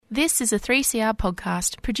This is a 3CR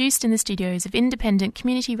podcast produced in the studios of independent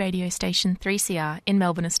community radio station 3CR in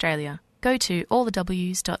Melbourne, Australia. Go to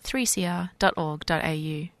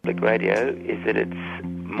allthews.3cr.org.au. Public radio is that it's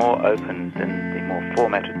more open than the more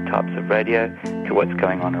formatted types of radio to what's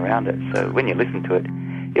going on around it. So when you listen to it,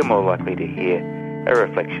 you're more likely to hear a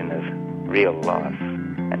reflection of real life.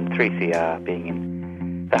 And 3CR being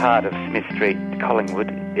in the heart of Smith Street,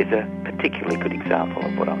 Collingwood, is a particularly good example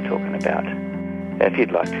of what I'm talking about. If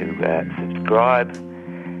you'd like to subscribe,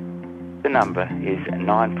 the number is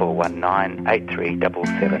 9419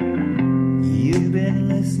 8377. You've been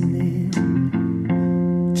listening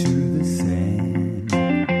to the sand.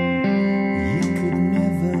 You could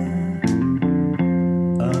never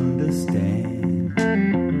understand.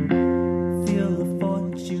 Feel the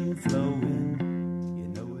fortune flowing. You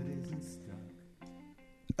know it isn't stuck.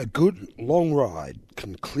 A good long ride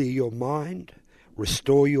can clear your mind,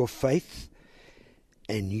 restore your faith,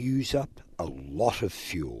 and use up a lot of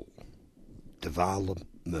fuel. Devala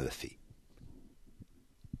Murphy.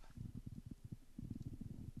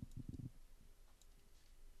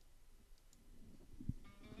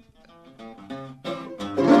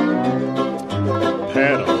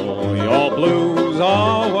 Pedal your blues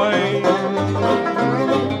away.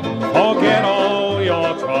 Forget all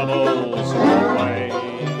your troubles away.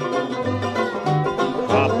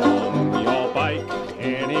 Hop on your bike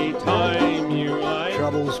anytime you like.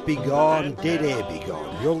 Troubles be gone, dead air be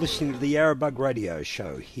gone. You're listening to the Yarrabug Radio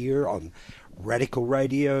Show here on Radical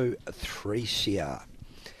Radio 3CR.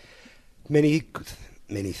 Many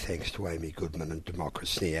thanks to Amy Goodman and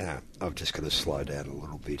Democracy Now. I'm just going to slow down a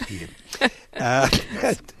little bit here.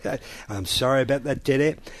 I'm sorry about that dead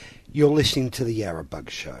air. You're listening to the Yarrabug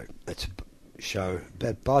Show. It's a show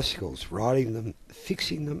about bicycles, riding them,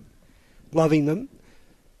 fixing them, loving them,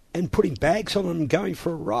 and putting bags on them and going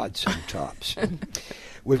for a ride sometimes.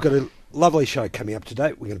 We've got a lovely show coming up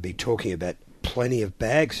today. We're going to be talking about plenty of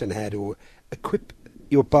bags and how to equip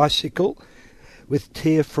your bicycle with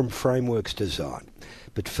Tia from Frameworks Design.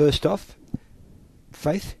 But first off,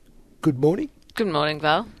 Faith, good morning. Good morning,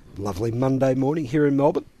 Val. Lovely Monday morning here in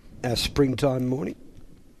Melbourne, our springtime morning.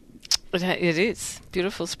 It is.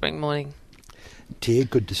 Beautiful spring morning. Tia,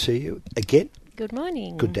 good to see you again. Good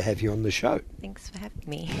morning. Good to have you on the show. Thanks for having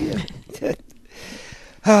me.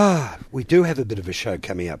 Yeah. We do have a bit of a show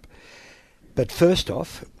coming up. But first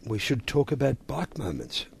off, we should talk about bike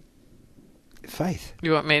moments. Faith.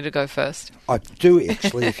 You want me to go first? I do,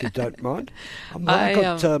 actually, if you don't mind. I've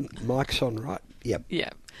got mics on, right? Yep.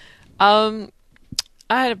 Yeah. I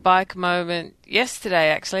had a bike moment yesterday,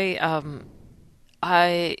 actually.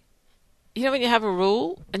 You know when you have a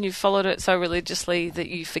rule and you've followed it so religiously that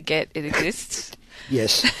you forget it exists?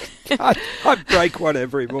 Yes. I break one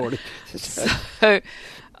every morning. So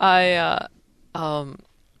I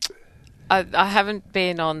haven't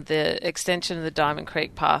been on the extension of the Diamond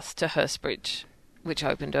Creek Path to Hurstbridge, which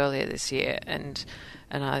opened earlier this year, and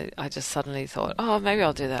I just suddenly thought, oh, maybe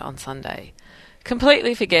I'll do that on Sunday.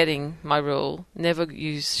 Completely forgetting my rule, never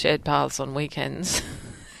use shared paths on weekends.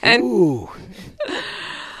 And ooh.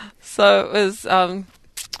 So it was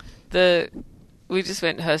we just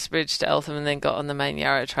went Hurstbridge to Eltham and then got on the main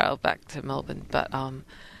Yarra Trail back to Melbourne. But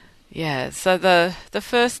yeah, so the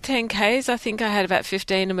first 10Ks, I think I had about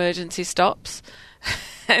 15 emergency stops.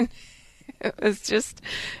 And it was just,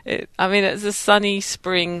 it was a sunny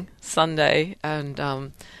spring Sunday and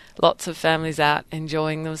lots of families out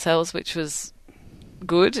enjoying themselves, which was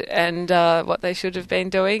good and what they should have been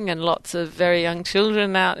doing, and lots of very young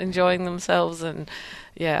children out enjoying themselves. And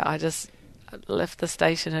yeah, I just left the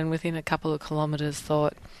station and within a couple of kilometres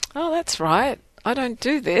thought, oh, that's right, I don't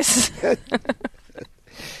do this.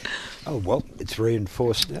 Oh, well, it's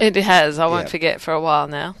reinforced now. It has. I won't forget for a while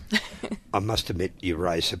now. I must admit, you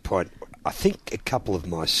raise a point. I think a couple of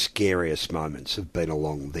my scariest moments have been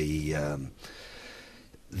along the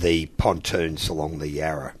pontoons along the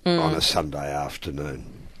Yarra on a Sunday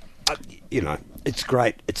afternoon. It's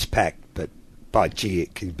great, it's packed, but by gee,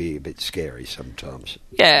 it can be a bit scary sometimes.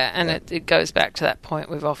 Yeah, and it goes back to that point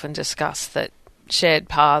we've often discussed, that shared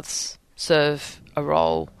paths serve a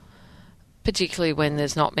role, particularly when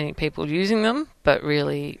there's not many people using them, but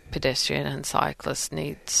really pedestrian and cyclists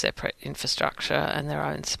need separate infrastructure and their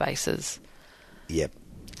own spaces. Yep.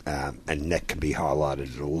 And that can be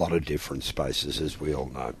highlighted in a lot of different spaces, as we all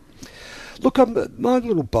know. Look, my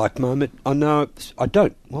little bike moment, I know I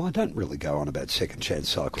don't really go on about second chance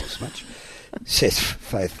cycles much, says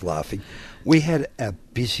Faith, laughing. We had our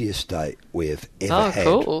busiest day we've ever had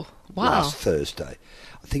cool. Wow. last Thursday.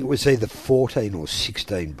 I think it was either 14 or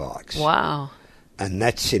 16 bikes. Wow. And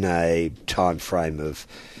that's in a time frame of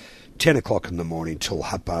 10 o'clock in the morning till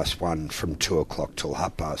 1:30, from 2 o'clock till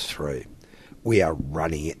 3:30. We are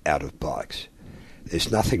running out of bikes.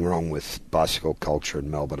 There's nothing wrong with bicycle culture in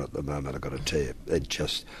Melbourne at the moment, I've got to tell you. They're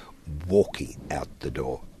just walking out the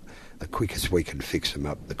door. The quickest we can fix them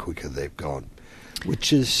up, the quicker they've gone.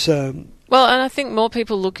 Which is... Well, and I think more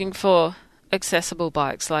people looking for accessible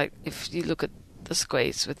bikes, like if you look at the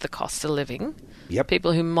squeeze with the cost of living, Yep.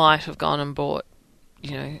 people who might have gone and bought,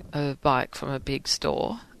 a bike from a big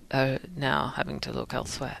store are now having to look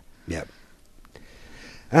elsewhere. Yep.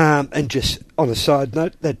 And just on a side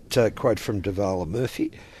note, that quote from Devala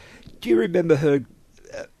Murphy, do you remember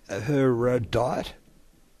her diet?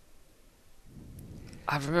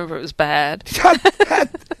 I remember it was bad. I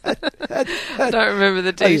don't remember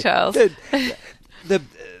the details. The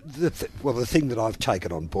thing that I've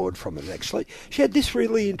taken on board from it, actually, she had this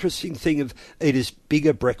really interesting thing of eat as big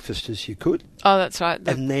a breakfast as you could. Oh, that's right.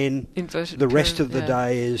 And then the rest of the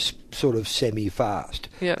day is sort of semi-fast.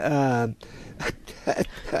 Yep.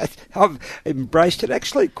 I've embraced it.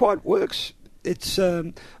 Actually, it quite works. It's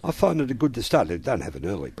I find it a good to start. I don't have an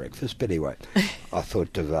early breakfast, but anyway, I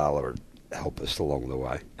thought Devala would help us along the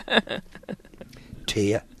way.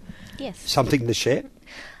 Tia? Yes. Something to share?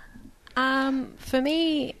 For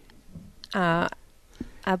me, a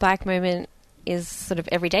bike moment is sort of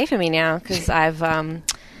every day for me now, because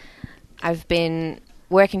I've been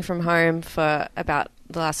working from home for about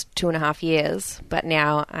the last 2.5 years, but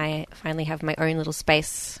now I finally have my own little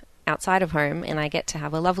space outside of home, and I get to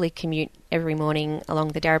have a lovely commute every morning along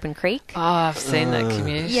the Darebin Creek. Oh, I've seen that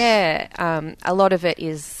commute. Yeah, a lot of it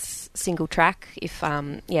is single track. If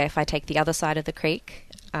I take the other side of the creek,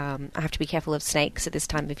 I have to be careful of snakes at this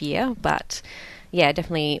time of year, but yeah,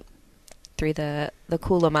 definitely through the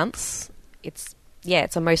cooler months, it's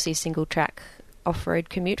a mostly single track off-road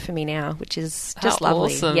commute for me now, which is just How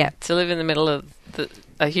lovely. Awesome Yeah, to live in the middle of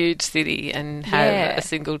a huge city and have a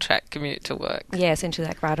single track commute to work. Yeah, essentially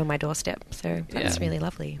like right on my doorstep. So that's really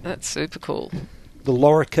lovely. That's super cool. The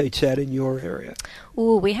lorikeets out in your area?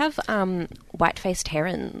 Oh, we have white-faced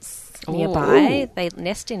herons nearby. Ooh. They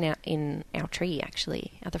nest in our tree,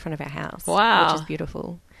 actually, at the front of our house. Wow. Which is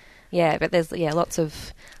beautiful. Yeah, but there's lots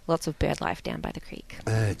of bird life down by the creek.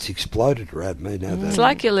 It's exploded around me now. It's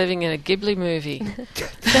like you're living in a Ghibli movie.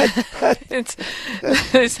 It's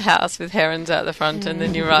this house with herons out the front, and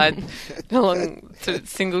then you ride along to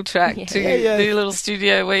single track to the little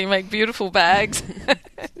studio where you make beautiful bags.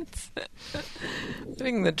 It's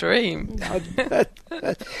living the dream.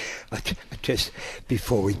 Just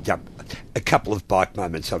before we jump, a couple of bike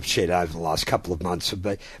moments I've shared over the last couple of months of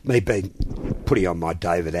me being putting on my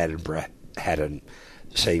David Attenborough hat and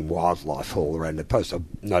seeing wildlife all around the post. I'm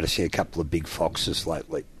noticing a couple of big foxes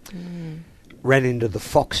lately. Ran into the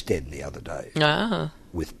fox den the other day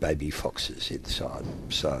with baby foxes inside.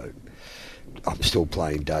 So I'm still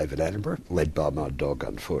playing David Attenborough, led by my dog,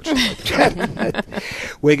 unfortunately.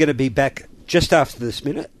 We're going to be back just after this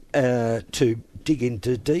minute to dig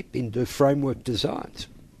deep into framework designs.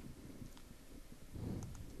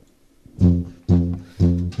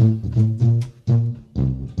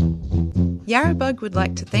 Yarrabug would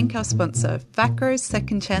like to thank our sponsor, Vacro's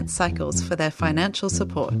Second Chance Cycles, for their financial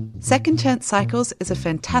support. Second Chance Cycles is a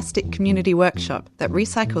fantastic community workshop that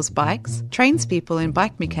recycles bikes, trains people in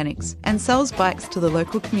bike mechanics, and sells bikes to the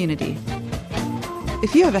local community.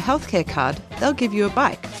 If you have a healthcare card, they'll give you a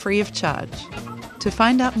bike free of charge. To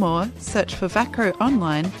find out more, search for Vacro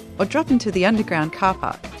online or drop into the underground car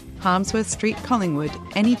park, Harmsworth Street, Collingwood,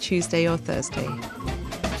 any Tuesday or Thursday.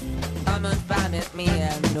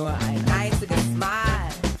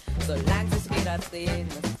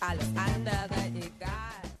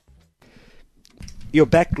 You're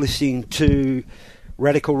back listening to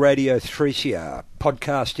Radical Radio 3CR,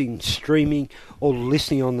 podcasting, streaming, or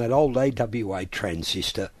listening on that old AWA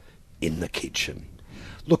transistor in the kitchen.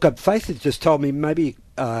 Look, Faith had just told me maybe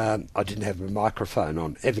I didn't have a microphone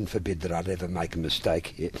on. Heaven forbid that I'd ever make a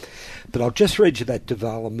mistake here. But I'll just read you that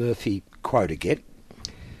Devala Murphy quote again.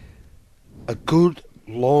 A good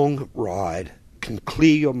long ride can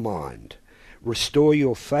clear your mind, restore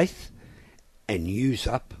your faith, and use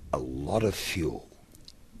up a lot of fuel.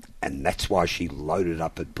 And that's why she loaded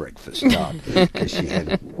up at breakfast time, because she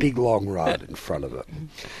had a big long ride in front of her.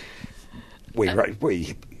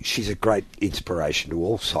 She's a great inspiration to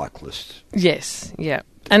all cyclists. Yes, yeah.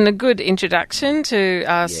 And a good introduction to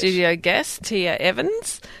our studio guest, Tia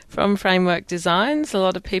Evans from Framework Designs. A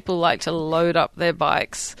lot of people like to load up their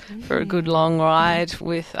bikes for a good long ride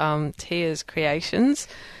with Tia's creations.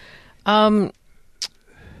 So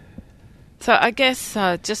I guess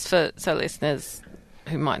just for listeners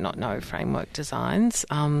who might not know Framework Designs,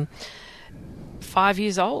 5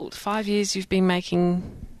 years old. 5 years you've been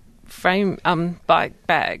making frame bike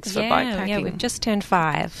bags for bike packing. Yeah, we've just turned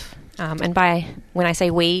 5. And when I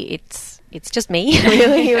say we, it's just me,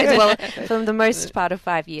 really. Well, for the most part of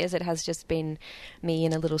 5 years, it has just been me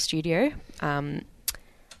in a little studio.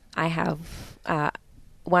 I have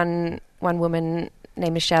one woman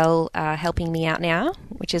named Michelle helping me out now,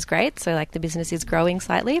 which is great. So, like, the business is growing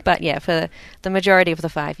slightly. But, yeah, for the majority of the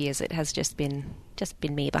 5 years, it has just been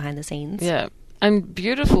me behind the scenes. Yeah, and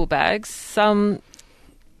beautiful bags. Some...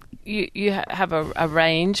 You have a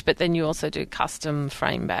range, but then you also do custom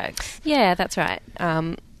frame bags. Yeah, that's right.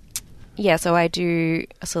 So I do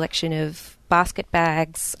a selection of basket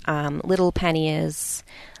bags, little panniers,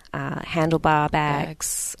 handlebar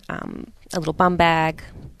bags, a little bum bag,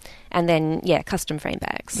 and then, custom frame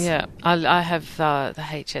bags. Yeah, I have the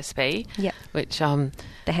HSB, which... the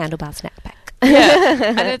handlebar snack pack.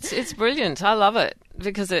 Yeah, and it's brilliant. I love it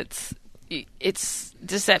because it's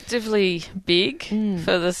deceptively big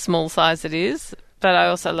for the small size it is, but I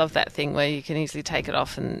also love that thing where you can easily take it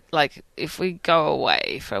off, and like if we go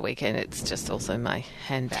away for a weekend, it's just also my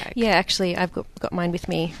handbag. Yeah, actually, I've got mine with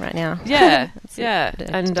me right now. Yeah, yeah,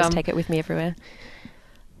 and just take it with me everywhere.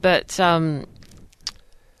 But and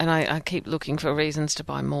I keep looking for reasons to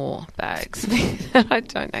buy more bags. I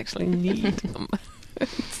don't actually need them.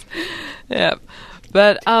 Yeah,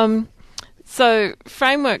 but so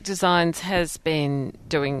Framework Designs has been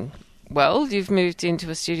doing well. You've moved into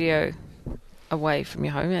a studio away from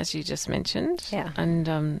your home, as you just mentioned,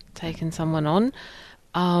 and taken someone on.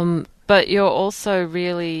 But you're also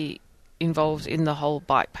really involved in the whole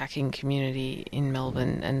bikepacking community in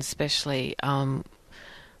Melbourne, and especially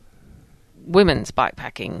women's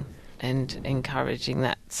bikepacking and encouraging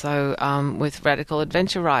that. So with Radical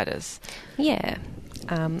Adventure Riders. Yeah.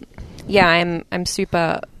 I'm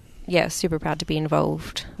super proud to be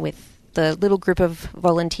involved with the little group of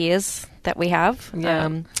volunteers that we have.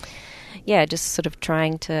 Just sort of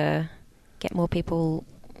trying to get more people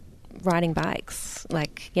riding bikes.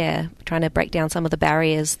 Trying to break down some of the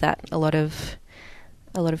barriers that a lot of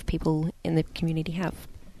people in the community have.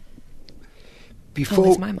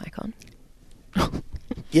 Is my mic on?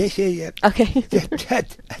 Yes, yeah. Okay.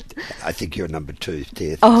 I think you're number 2,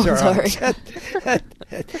 Tia. Oh, sorry.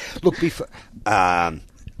 Look,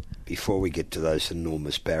 before we get to those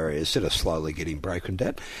enormous barriers that are slowly getting broken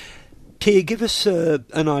down, Tia, give us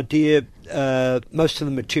an idea. Most of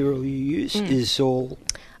the material you use is all...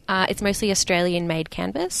 it's mostly Australian-made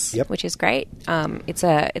canvas, Yep. which is great. It's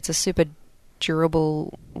a super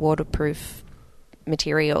durable, waterproof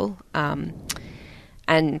material. I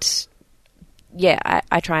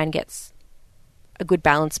try and get a good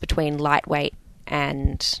balance between lightweight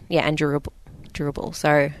and durable.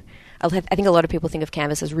 So I think a lot of people think of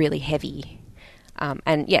canvas as really heavy,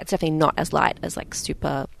 it's definitely not as light as like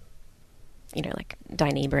super, like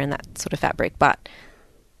Dyneema and that sort of fabric. But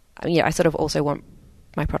I sort of also want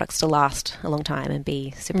my products to last a long time and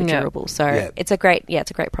be super durable. So it's a great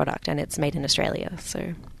product, and it's made in Australia.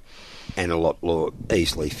 So. And a lot more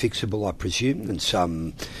easily fixable, I presume, than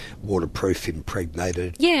some waterproof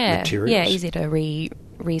impregnated materials. Yeah, easy to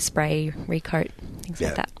re-spray, recoat, things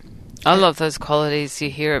like that. I love those qualities you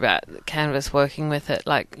hear about canvas working with it,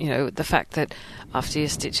 like, the fact that after you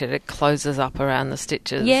stitch it, it closes up around the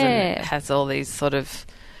stitches and it has all these sort of,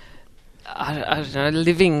 I don't know,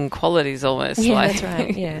 living qualities almost. Yeah, that's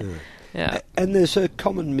right, yeah. Yeah. And there's a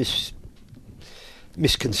common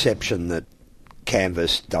misconception that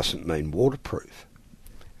canvas doesn't mean waterproof,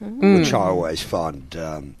 which I always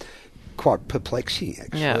find quite perplexing,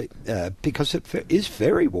 actually, because it is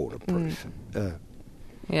very waterproof.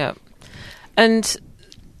 Yeah. And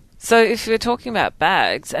so if you're talking about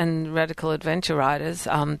bags and Radical Adventure Riders,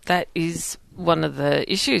 that is one of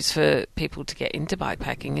the issues for people to get into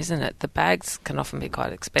bikepacking, isn't it? The bags can often be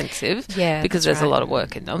quite expensive because there's a lot of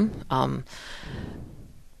work in them.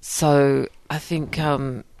 So I think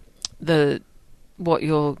what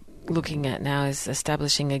you're looking at now is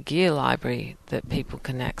establishing a gear library that people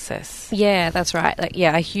can access. Yeah, that's right.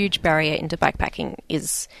 A huge barrier into bikepacking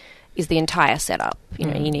is the entire setup. You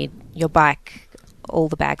need your bike, all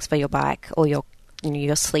the bags for your bike, all your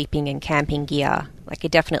your sleeping and camping gear. Like,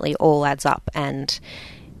 it definitely all adds up. And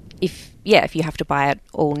if you have to buy it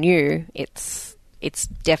all new, it's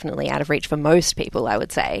definitely out of reach for most people, I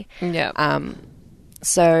would say. Yeah.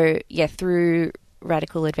 Through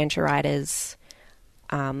Radical Adventure Riders,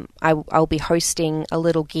 I'll be hosting a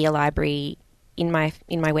little gear library in my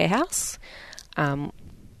warehouse,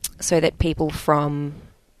 so that people from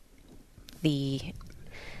the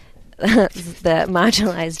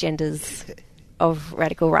marginalised genders of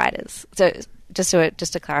radical riders, so just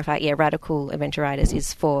to clarify, radical adventure riders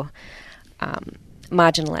is for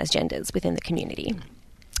marginalised genders within the community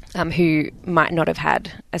who might not have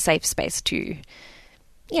had a safe space to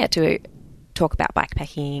talk about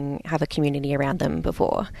bikepacking, have a community around them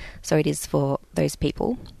before. So it is for those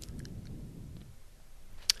people.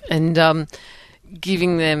 And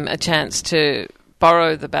giving them a chance to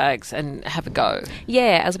borrow the bags and have a go.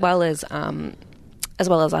 Yeah, as well as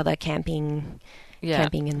other camping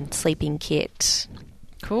and sleeping kit.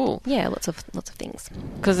 Cool. Yeah, lots of things.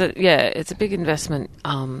 Because it's a big investment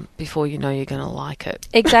before you know you're going to like it.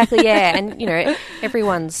 Exactly. Yeah, and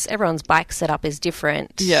everyone's bike setup is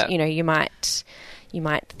different. Yeah. You might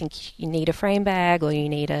think you need a frame bag or you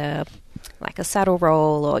need a saddle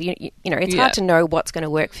roll, or it's hard to know what's going to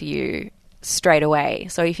work for you straight away.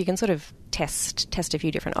 So if you can sort of test a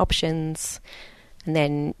few different options, and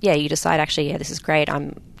then you decide actually this is great.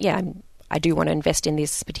 I do want to invest in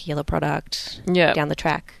this particular product down the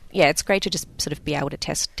track. Yeah, it's great to just sort of be able to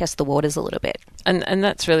test the waters a little bit. And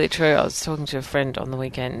that's really true. I was talking to a friend on the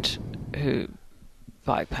weekend who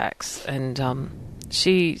bike packs, and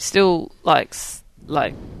she still likes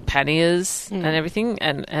panniers and everything,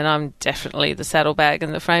 and I'm definitely the saddlebag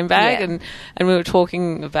and the frame bag, and we were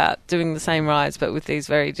talking about doing the same rides but with these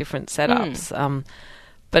very different setups.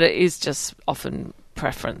 But it is just often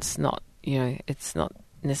preference, not it's not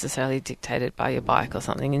necessarily dictated by your bike or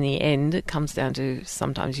something. In the end, it comes down to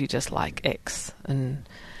sometimes you just like X, and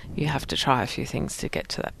you have to try a few things to get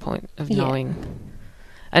to that point of knowing.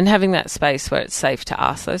 And having that space where it's safe to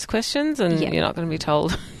ask those questions, and you're not going to be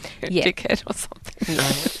told you're a dickhead or something.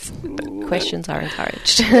 No, questions are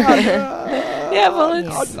encouraged. I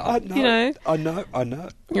know.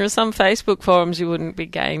 There are some Facebook forums you wouldn't be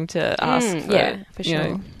game to ask. For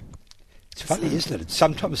sure. It's funny, isn't it?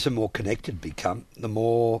 Sometimes the more connected become, the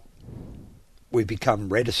more we become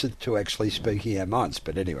reticent to actually speaking our minds.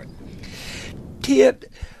 But anyway, Tia,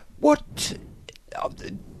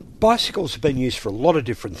 bicycles have been used for a lot of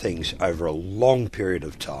different things over a long period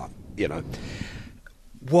of time,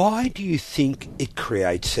 Why do you think it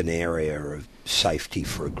creates an area of safety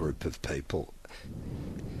for a group of people?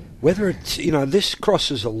 Whether it's, this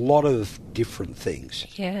crosses a lot of different things.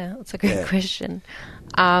 Yeah, that's a good question.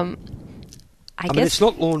 I mean, guess it's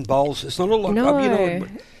not lawn bowls. It's not a lot. No.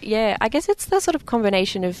 Yeah, I guess it's the sort of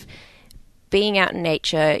combination of being out in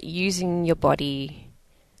nature, using your body.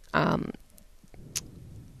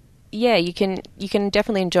 You can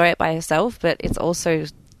definitely enjoy it by yourself, but it's also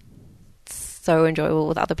so enjoyable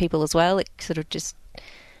with other people as well. It sort of just,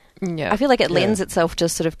 I feel like it lends itself to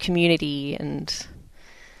sort of community and.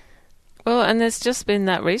 Well, and there's just been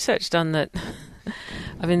that research done that.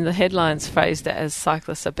 I mean, the headlines phrased it as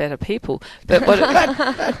cyclists are better people. But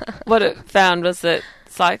what it found was that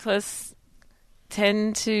cyclists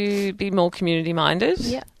tend to be more community-minded.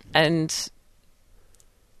 Yeah. And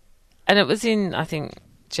it was in, I think,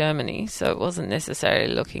 Germany, so it wasn't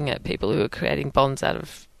necessarily looking at people who were creating bonds out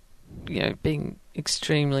of, being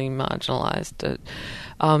extremely marginalised.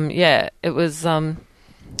 It was...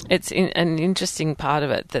 it's an interesting part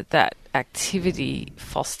of it that activity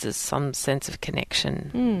fosters some sense of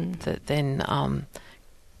connection that then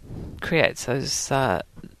creates those that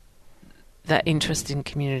interest in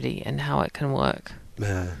community and how it can work.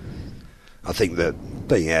 I think that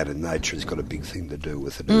being out in nature has got a big thing to do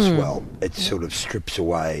with it as well. It sort of strips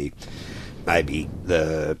away maybe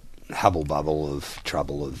the hubble bubble of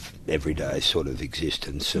trouble of everyday sort of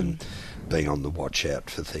existence and being on the watch out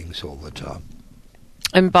for things all the time.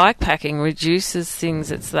 And bikepacking reduces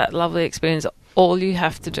things. It's that lovely experience. All you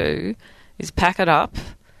have to do is pack it up,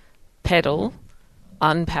 pedal,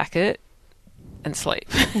 unpack it, and sleep.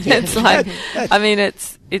 It's like, I mean,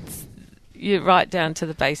 it's you're right down to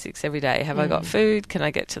the basics every day. Have I got food? Can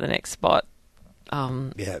I get to the next spot?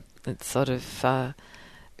 It sort of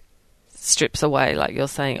strips away, like you're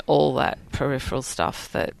saying, all that peripheral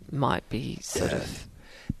stuff that might be sort of.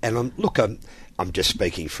 And I'm just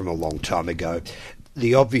speaking from a long time ago.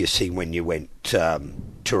 The obvious thing when you went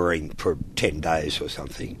touring for 10 days or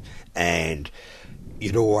something, and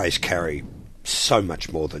you'd always carry so much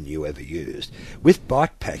more than you ever used. With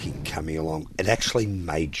bikepacking coming along, it actually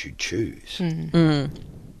made you choose.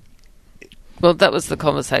 Well, that was the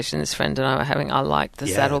conversation this friend and I were having. I like the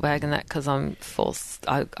saddlebag and that because I'm forced.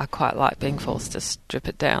 I quite like being forced to strip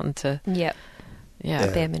it down to.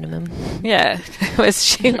 Bare minimum. Yeah, whereas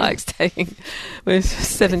she likes taking with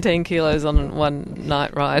 17 kilos on one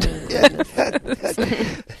night ride.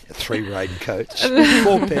 3 raincoats,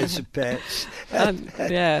 4 pairs of pants.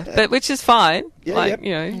 But which is fine. But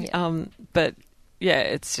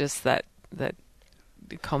it's just that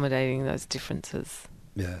accommodating those differences.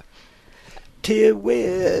 Yeah. Tia,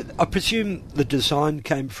 where I presume the designs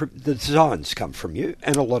come from you,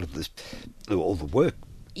 and a lot of all the work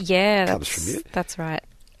comes from you. That's right.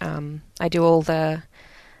 I do all the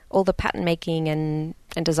pattern making and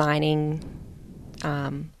designing,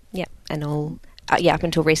 and all up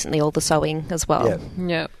until recently all the sewing as well.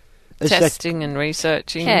 Yeah. Testing and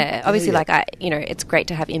researching. Yeah, obviously, it's great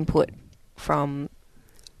to have input from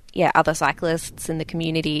other cyclists in the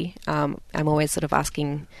community. I'm always sort of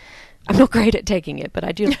asking. I'm not great at taking it, but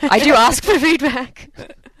I do ask for feedback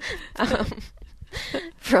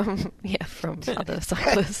from other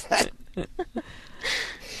cyclists.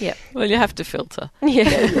 Yeah. Well, you have to filter.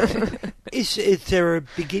 Yeah. Is there a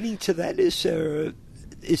beginning to that?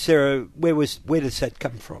 Where does that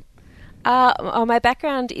come from? My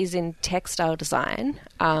background is in textile design,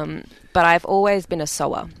 but I've always been a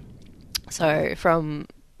sewer. So from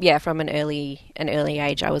an early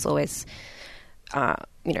age, I was always,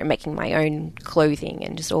 making my own clothing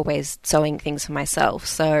and just always sewing things for myself.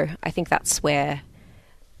 So I think that's where,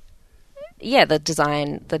 the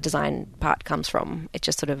design part comes from. It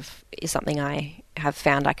just sort of is something I have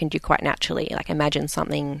found I can do quite naturally. Like imagine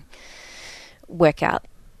something, work out,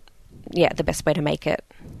 the best way to make it.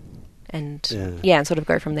 And and sort of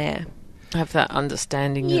go from there. Have that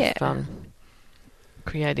understanding of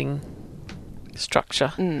creating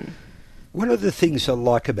structure. One of the things I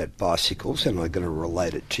like about bicycles, and I'm going to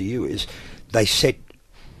relate it to you, is they set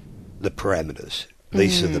the parameters.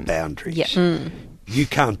 These are the boundaries. Yep. You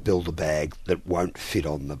can't build a bag that won't fit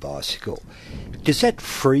on the bicycle. Does that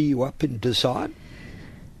free you up in design?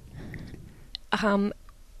 There's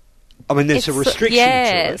a restriction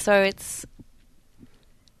to it. So it's...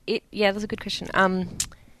 that's a good question.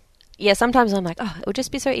 Sometimes I'm like, it would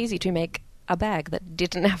just be so easy to make a bag that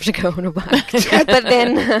didn't have to go on a bike. But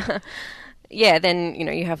then, then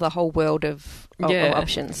you have the whole world of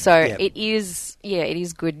options. So it is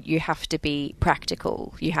good. You have to be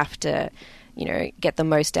practical. You have to, get the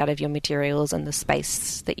most out of your materials and the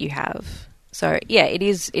space that you have. So it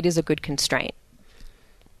is a good constraint.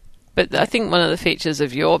 But I think one of the features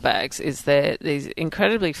of your bags is they're these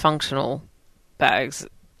incredibly functional bags.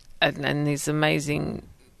 And this amazing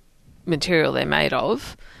material they're made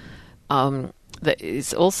of that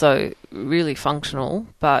is also really functional,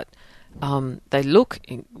 but they look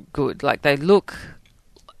good. Like they look,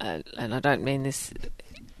 and I don't mean this,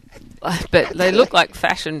 but they look like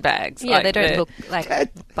fashion bags. Yeah, they don't look like a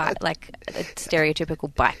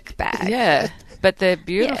stereotypical bike bag. Yeah, but they're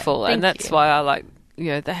beautiful, and that's why I like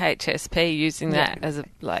the HSP using that as a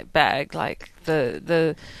bag, like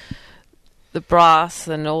the brass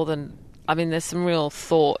and all there's some real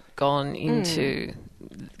thought gone into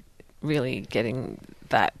really getting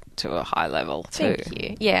that to a high level too. Thank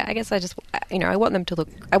you. Yeah, I guess I just, I wanted them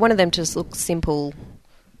to look simple,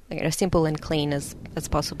 simple and clean as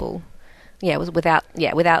possible. Yeah, it was without,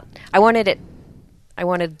 I wanted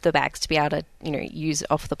the bags to be able to, use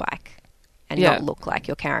off the bike and not look like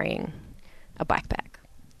you're carrying a bike bag.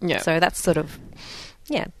 Yeah. So that's sort of,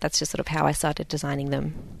 that's just sort of how I started designing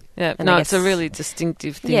them. Yeah, and it's a really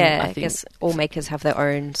distinctive thing. Yeah, I guess all makers have their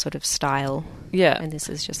own sort of style. Yeah. And this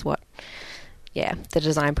is just what, the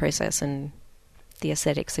design process and the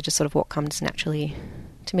aesthetics are just sort of what comes naturally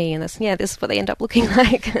to me. And this is what they end up looking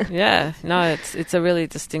like. Yeah, no, it's a really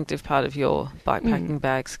distinctive part of your bikepacking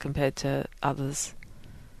bags compared to others.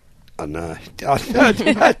 I know.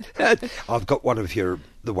 I've got one of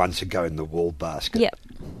the ones that go in the wall basket. Yep.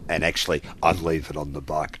 And actually, I leave it on the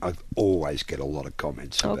bike. I always get a lot of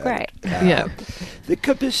comments about great. it.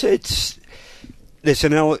 Because there's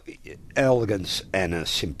an elegance and a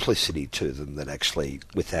simplicity to them that actually,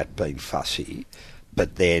 without being fussy,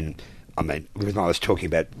 but then, when I was talking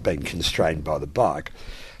about being constrained by the bike,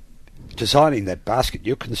 designing that basket,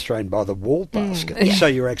 you're constrained by the wall basket, so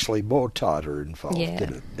you're actually more tighter involved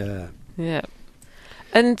in it. Yeah.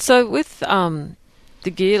 And so with the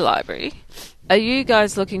gear library, are you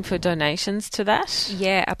guys looking for donations to that?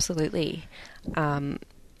 Yeah, absolutely.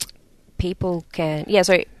 People can... Yeah,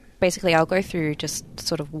 so basically I'll go through just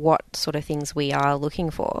sort of what sort of things we are looking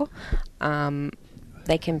for.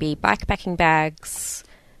 They can be bikepacking bags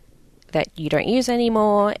that you don't use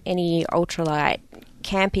anymore, any ultralight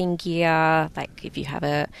camping gear, like if you have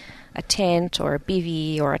a tent or a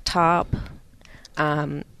bivvy or a tarp,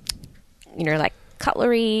 like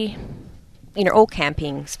cutlery, all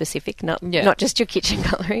camping specific, not just your kitchen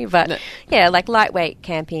cutlery, but like lightweight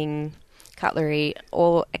camping cutlery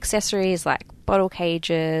or accessories like bottle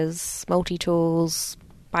cages, multi-tools,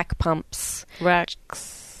 bike pumps.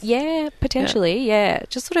 Racks. Yeah, potentially,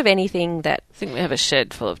 just sort of anything that... I think we have a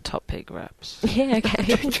shed full of top peg wraps. Yeah,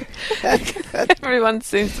 okay. Everyone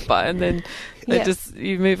seems to buy, and then They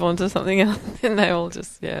you move on to something else, and they all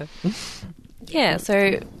just Yeah,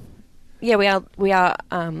 so we are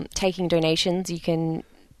taking donations. You can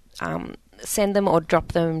send them or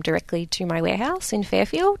drop them directly to my warehouse in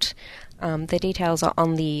Fairfield. The details are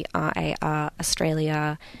on the RAR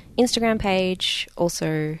Australia Instagram page,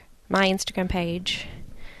 also my Instagram page.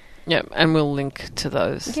 Yep, and we'll link to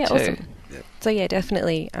those too. Awesome. Yep. So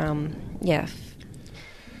definitely,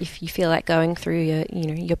 if you feel like going through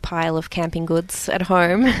your pile of camping goods at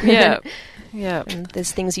home, and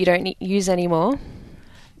there's things you don't use anymore.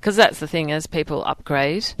 Because that's the thing, as people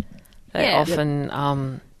upgrade, they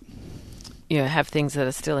often have things that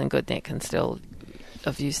are still in good nick and still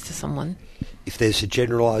of use to someone. If there's a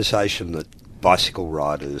generalisation that bicycle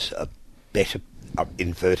riders are better,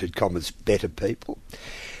 inverted commas, better people,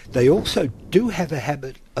 they also do have a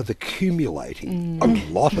habit of accumulating a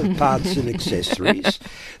lot of parts and accessories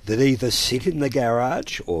that either sit in the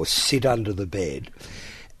garage or sit under the bed,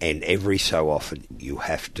 and every so often you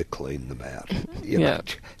have to clean them out.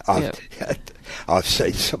 I've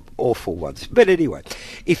seen some awful ones. But anyway,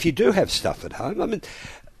 if you do have stuff at home, I mean,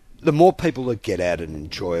 the more people that get out and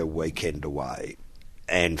enjoy a weekend away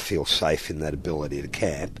and feel safe in that ability to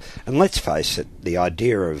camp, and let's face it, the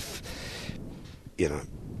idea of,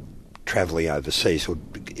 travelling overseas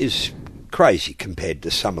is crazy compared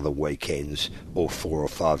to some of the weekends or 4 or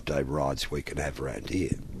 5 day rides we can have around here,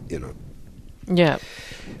 Yeah.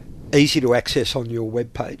 Easy to access on your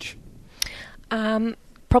webpage?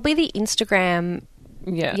 Probably the Instagram.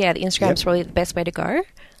 Yeah, the Instagram's probably the best way to go.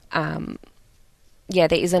 There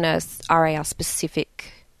isn't a RAR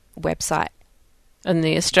specific website. And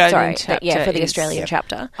the Australian chapter for the Australian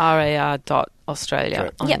chapter.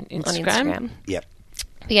 RAR.Australia on Instagram. Yep.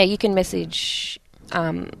 But you can message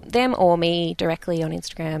them or me directly on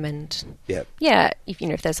Instagram, and if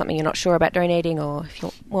there's something you're not sure about donating or if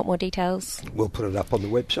you want more details, we'll put it up on the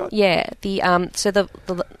website. Yeah, so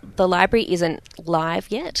the library isn't live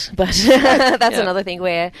yet, but that's another thing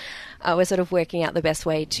where we're sort of working out the best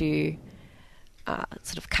way to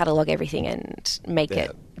sort of catalogue everything and make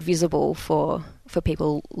it visible for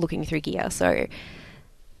people looking through gear. So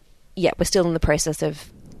we're still in the process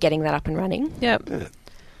of getting that up and running. Yep. Yeah.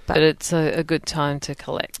 But it's a good time to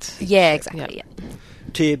collect. Yeah, exactly. Yep.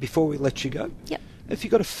 Tia, before we let you go, have you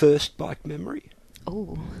got a first bike memory?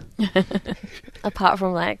 Oh, apart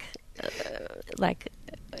from like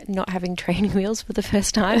not having training wheels for the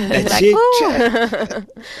first time, and being That's like, it.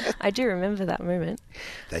 I do remember that moment.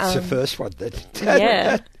 That's the first one.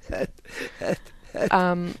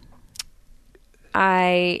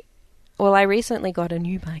 I recently got a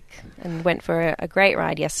new bike and went for a great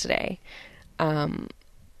ride yesterday.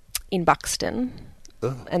 In Buxton,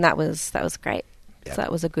 and that was great. Yep. So that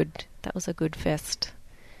was a good first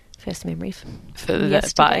memory for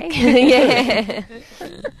that bike. Yeah,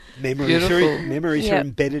 memories are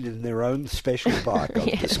embedded in their own special bike.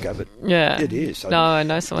 I've discovered. Yeah, it is. I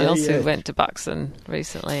know someone else who went to Buxton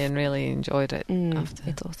recently and really enjoyed it. After.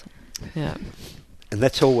 It's awesome. Yeah, and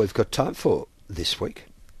that's all we've got time for this week.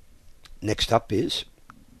 Next up is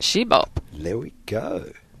Shebop. There we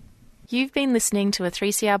go. You've been listening to a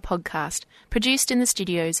 3CR podcast produced in the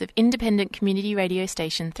studios of independent community radio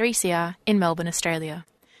station 3CR in Melbourne, Australia.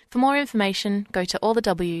 For more information, go to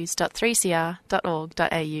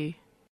allthews.3cr.org.au.